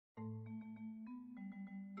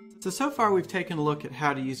So far we've taken a look at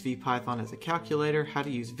how to use VPython as a calculator, how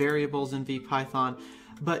to use variables in VPython,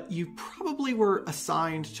 but you probably were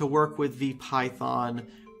assigned to work with VPython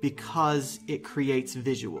because it creates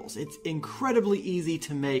visuals. It's incredibly easy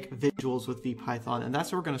to make visuals with VPython, and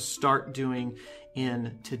that's what we're going to start doing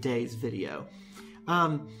in today's video.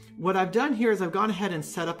 What I've done here is I've gone ahead and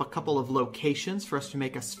set up a couple of locations for us to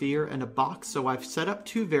make a sphere and a box. So I've set up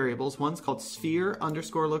two variables. One's called sphere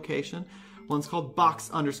underscore location. One's called box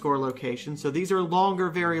underscore location. So these are longer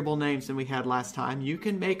variable names than we had last time. You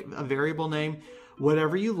can make a variable name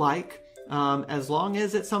whatever you like, as long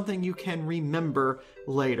as it's something you can remember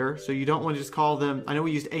later. So you don't want to just call them, I know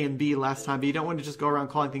we used A and B last time, but you don't want to just go around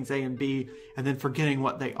calling things A and B and then forgetting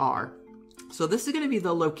what they are. So this is going to be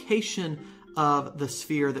the location of the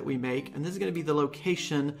sphere that we make, and this is going to be the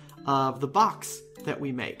location of the box that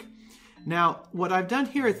we make. Now, what I've done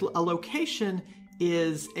here is a location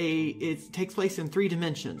it takes place in 3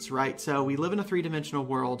 dimensions, right? So we live in a 3-dimensional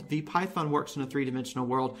world. VPython works in a 3-dimensional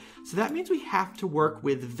world. So that means we have to work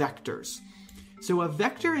with vectors. So a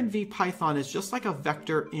vector in VPython is just like a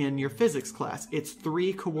vector in your physics class. It's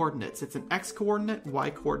 3 coordinates. It's an x coordinate,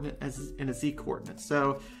 y coordinate, and a z coordinate.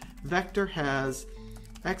 So vector has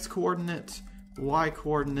x coordinate, y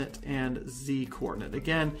coordinate, and z coordinate.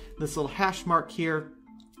 Again, this little hash mark here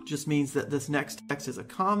just means that this next text is a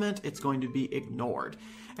comment. It's going to be ignored.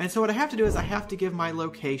 And so what I have to do is I have to give my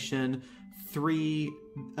location 3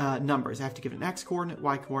 numbers. I have to give an x coordinate,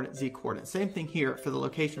 y coordinate, z coordinate. Same thing here for the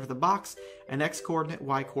location for the box, an x coordinate,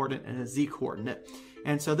 y coordinate, and a z coordinate.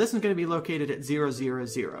 And so this is going to be located at 0, 0,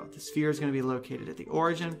 0. The sphere is going to be located at the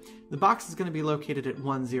origin. The box is going to be located at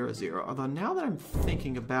 1, 0, 0. Although now that I'm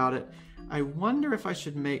thinking about it, I wonder if I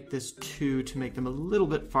should make this 2 to make them a little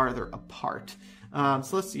bit farther apart. So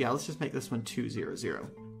let's just make this one 2, 0, 0.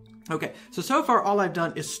 Okay, so far all I've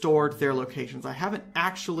done is stored their locations. I haven't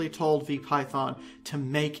actually told VPython to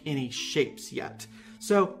make any shapes yet.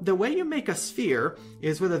 So the way you make a sphere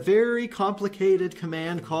is with a very complicated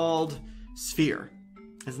command called sphere.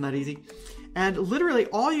 Isn't that easy? And literally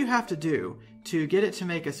all you have to do to get it to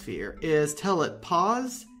make a sphere is tell it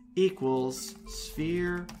pos equals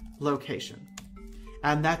sphere location.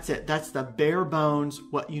 And that's it. That's the bare bones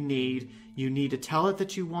what you need. You need to tell it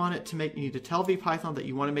that you want it to make, you need to tell VPython that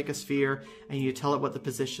you want to make a sphere, and you tell it what the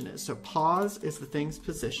position is. So pos is the thing's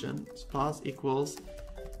position. So pos equals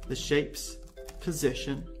the shape's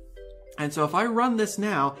position. And so if I run this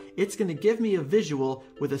now, it's going to give me a visual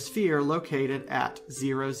with a sphere located at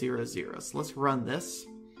 0, 0, 0. So let's run this.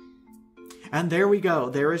 And there we go.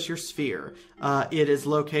 There is your sphere. It is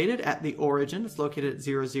located at the origin. It's located at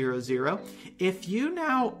 0, 0, 0. If you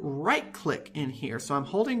now right-click in here, so I'm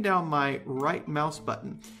holding down my right mouse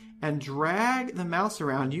button and drag the mouse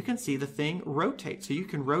around, you can see the thing rotate. So you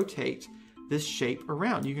can rotate this shape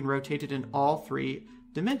around. You can rotate it in all 3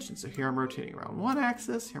 dimensions. So here I'm rotating around one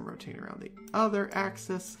axis. Here I'm rotating around the other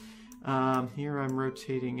axis. Here I'm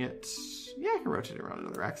rotating it. Yeah, I can rotate it around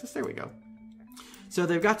another axis. There we go. So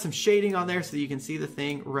they've got some shading on there so that you can see the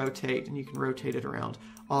thing rotate, and you can rotate it around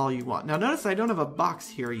all you want. Now notice I don't have a box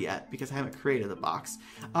here yet because I haven't created the box.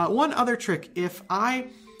 One other trick, if I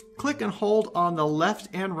click and hold on the left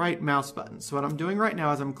and right mouse buttons, so what I'm doing right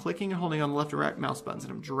now is I'm clicking and holding on the left and right mouse buttons,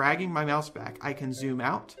 and I'm dragging my mouse back. I can zoom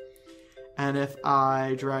out, and if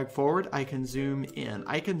I drag forward, I can zoom in.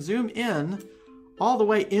 I can zoom in all the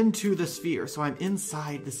way into the sphere, so I'm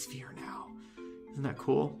inside the sphere now. Isn't that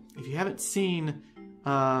cool? If you haven't seen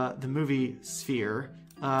the movie Sphere,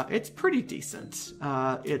 it's pretty decent.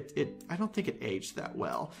 I don't think it aged that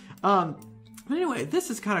well. But anyway, this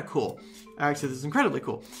is kind of cool. Actually, this is incredibly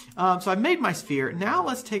cool. So I've made my sphere. Now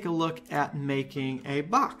let's take a look at making a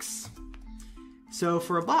box. So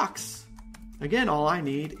for a box, again, all I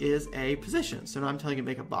need is a position. So now I'm telling you to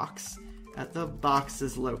make a box at the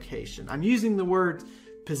box's location. I'm using the word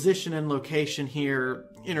position and location here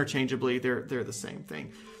interchangeably. They're the same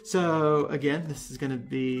thing. So again, this is going to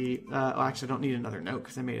be, actually I don't need another note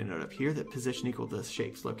because I made a note up here that position equal the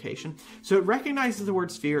shape's location. So it recognizes the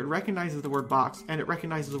word sphere, it recognizes the word box, and it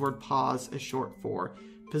recognizes the word pos as short for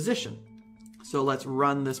position. So let's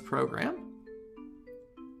run this program.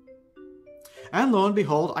 And lo and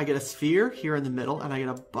behold, I get a sphere here in the middle, and I get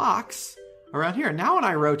a box around here. Now when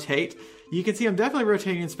I rotate, you can see I'm definitely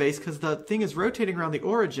rotating in space because the thing is rotating around the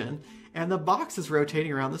origin, and the box is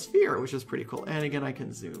rotating around the sphere, which is pretty cool. And again, I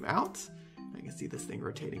can zoom out. I can see this thing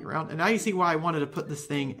rotating around. And now you see why I wanted to put this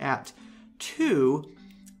thing at 2,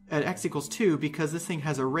 at x equals 2, because this thing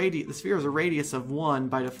has a radius, the sphere has a radius of 1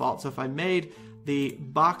 by default. So if I made the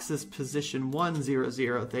box's position 1, 0,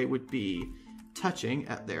 0, they would be touching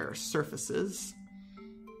at their surfaces.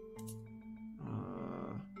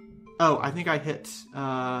 Oh, I think I hit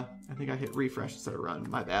refresh instead of run.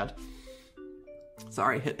 My bad.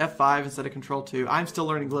 Sorry, hit F5 instead of Control 2. I'm still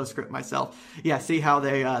learning GlowScript myself. Yeah, see how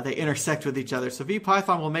they intersect with each other. So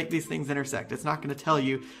VPython will make these things intersect. It's not going to tell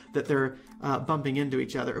you that they're bumping into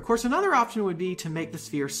each other. Of course, another option would be to make the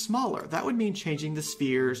sphere smaller. That would mean changing the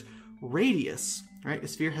sphere's radius, right? The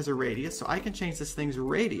sphere has a radius, so I can change this thing's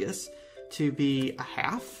radius to be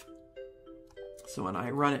 1/2. So when I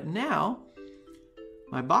run it now,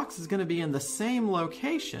 my box is going to be in the same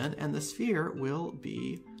location, and the sphere will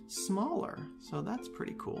be smaller. So that's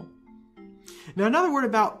pretty cool. Now, another word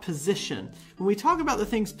about position. When we talk about the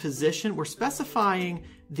thing's position, we're specifying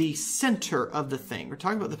the center of the thing. We're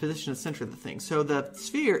talking about the position of the center of the thing. So the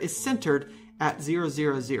sphere is centered at 0,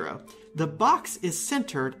 0, 0. The box is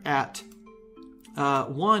centered at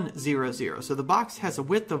 1, 0, 0. So the box has a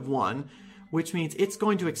width of 1, which means it's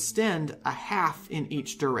going to extend 1/2 in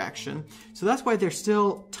each direction. So that's why they're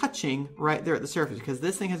still touching right there at the surface, because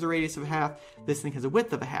this thing has a radius of 1/2, this thing has a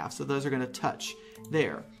width of 1/2, so those are going to touch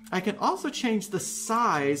there. I can also change the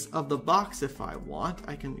size of the box if I want.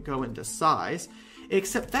 I can go into size,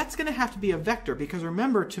 except that's going to have to be a vector, because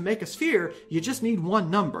remember, to make a sphere, you just need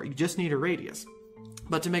one number. You just need a radius.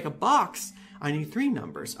 But to make a box, I need 3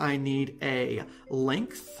 numbers. I need a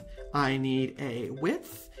length, I need a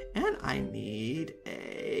width, and I need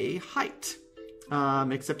a height.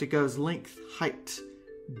 Except it goes length, height,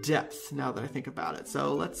 depth, now that I think about it.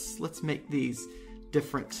 So let's make these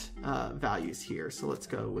different values here. So let's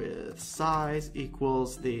go with size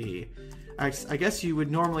equals I guess you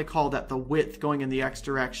would normally call that the width going in the X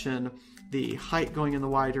direction, the height going in the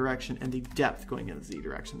Y direction, and the depth going in the Z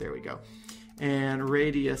direction. There we go. And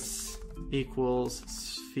radius equals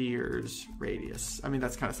sphere's radius. I mean,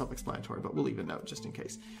 that's kind of self-explanatory, but we'll leave a note just in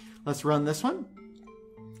case. Let's run this one.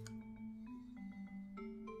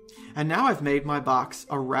 And now I've made my box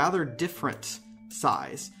a rather different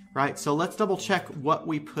size, right? So let's double check what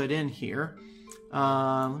we put in here.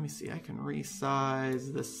 Let me see, I can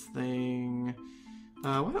resize this thing.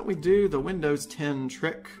 Why don't we do the Windows 10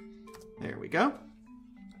 trick? There we go.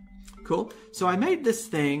 Cool. So I made this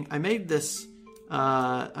thing, I made this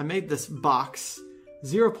box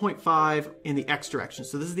 0.5 in the X direction.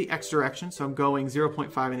 So this is the X direction, so I'm going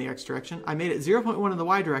 0.5 in the X direction. I made it 0.1 in the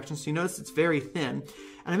Y direction, so you notice it's very thin.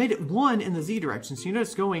 And I made it 1 in the Z direction, so you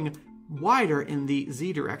notice going wider in the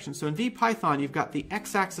Z direction. So in VPython, you've got the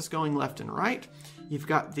X-axis going left and right, you've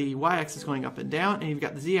got the Y-axis going up and down, and you've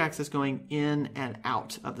got the Z-axis going in and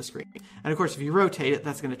out of the screen. And of course, if you rotate it,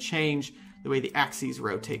 that's going to change the way the axes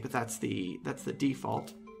rotate, but that's the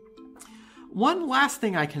default. One last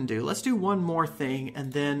thing I can do. Let's do one more thing,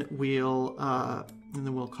 and then we'll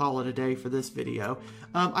call it a day for this video.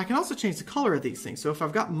 I can also change the color of these things. So if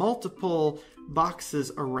I've got multiple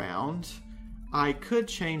boxes around, I could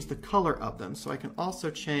change the color of them. So I can also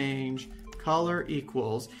change color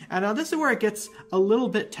equals. And now this is where it gets a little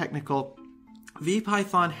bit technical.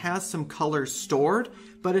 VPython has some colors stored,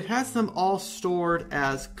 but it has them all stored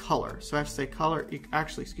as color. So I have to say color,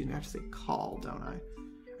 actually, excuse me, I have to say call, don't I?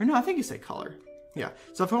 Or no, I think you say color. Yeah.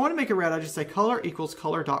 So if I want to make it red, I just say color equals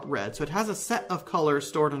color.red. So it has a set of colors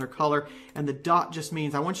stored under color, and the dot just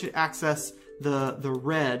means I want you to access the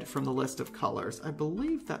red from the list of colors. I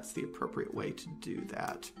believe that's the appropriate way to do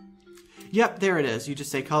that. Yep, there it is. You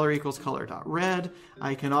just say color equals color.red.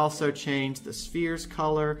 I can also change the sphere's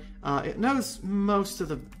color. It knows most of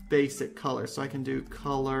the basic colors, so I can do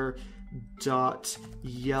color.yellow.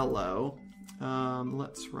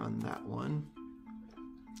 Let's run that one.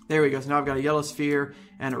 There we go. So now I've got a yellow sphere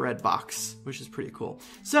and a red box, which is pretty cool.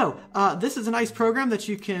 So this is a nice program that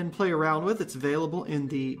you can play around with. It's available in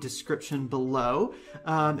the description below.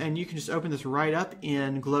 And you can just open this right up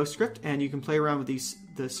in GlowScript, and you can play around with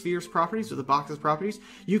the sphere's properties or the box's properties.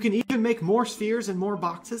 You can even make more spheres and more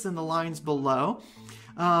boxes in the lines below.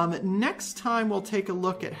 Next time we'll take a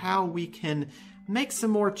look at how we can make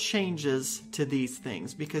some more changes to these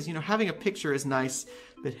things, because, you know, having a picture is nice,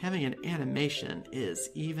 but having an animation is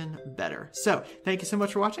even better. So thank you so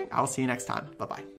much for watching. I'll see you next time. Bye-bye.